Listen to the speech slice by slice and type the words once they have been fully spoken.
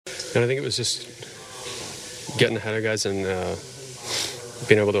And I think it was just getting ahead of guys and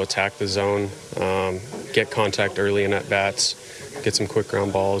being able to attack the zone, get contact early in at-bats, get some quick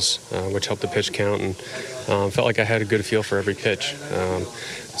ground balls, which helped the pitch count, and felt like I had a good feel for every pitch.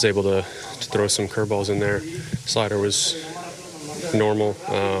 Was able to throw some curveballs in there. Slider was normal.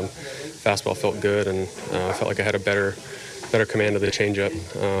 Fastball felt good, and felt like I had a better command of the changeup.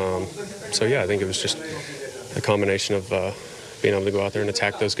 So yeah, I think it was just a combination of being able to go out there and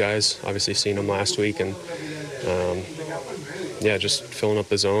attack those guys. Obviously, seeing them last week, and just filling up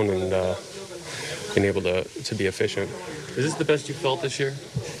the zone and being able to be efficient. Is this the best you felt this year?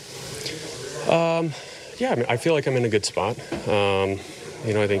 Yeah, I mean, I feel like I'm in a good spot. I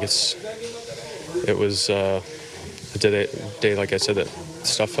think it was a day, like I said, that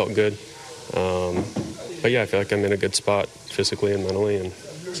stuff felt good. But yeah, I feel like I'm in a good spot physically and mentally, and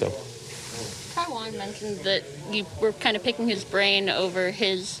so. Taijuan mentioned that you were kind of picking his brain over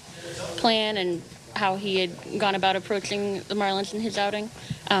his plan and how he had gone about approaching the Marlins in his outing.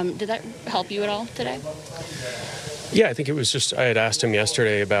 Did that help you at all today? Yeah, I think it was just, I had asked him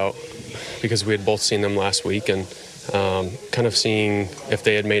yesterday about, because we had both seen them last week, and kind of seeing if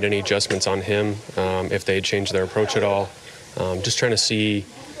they had made any adjustments on him, if they had changed their approach at all. Just trying to see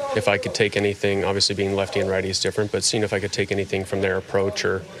if I could take anything, obviously being lefty and righty is different, but seeing if I could take anything from their approach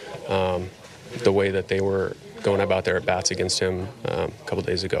or the way that they were going about their at-bats against him a couple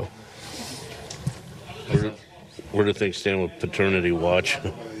days ago. Where do things stand with paternity watch?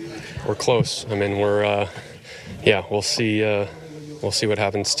 We're close. I mean, we'll see what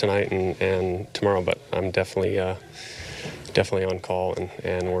happens tonight and tomorrow, but I'm definitely on call,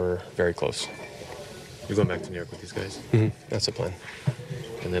 and we're very close. You're going back to New York with these guys? Mm-hmm. That's the plan.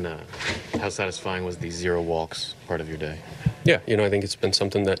 And then how satisfying was the 0 walks part of your day? Yeah, I think it's been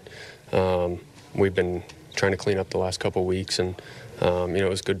something that we've been trying to clean up the last couple of weeks, and it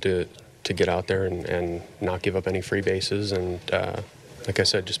was good to get out there and not give up any free bases, and like I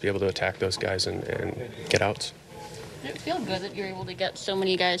said, just be able to attack those guys and get outs. Did it feel good that you're able to get so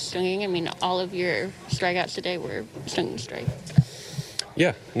many guys swinging? I mean, all of your strikeouts today were swinging strike.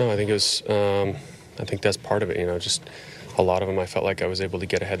 Yeah, no, I think it was. I think that's part of it. Just a lot of them. I felt like I was able to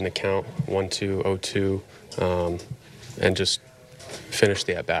get ahead in the count, 1-2, 0-2, and just finish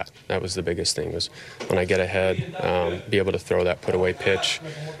the at bat. That was the biggest thing. Was when I get ahead, be able to throw that put away pitch,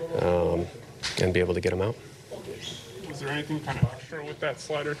 and be able to get them out. Was there anything kind of extra with that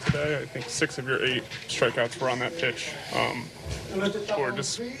slider today? I think 6 of your 8 strikeouts were on that pitch, or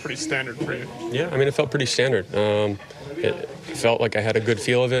just pretty standard for you? Yeah, I mean, it felt pretty standard. It felt like I had a good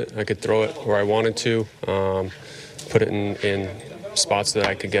feel of it. I could throw it where I wanted to, put it in spots that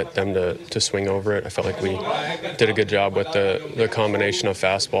I could get them to swing over it. I felt like we did a good job with the combination of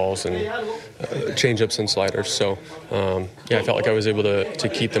fastballs and changeups and sliders. So, I felt like I was able to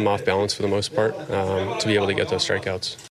keep them off balance for the most part, to be able to get those strikeouts.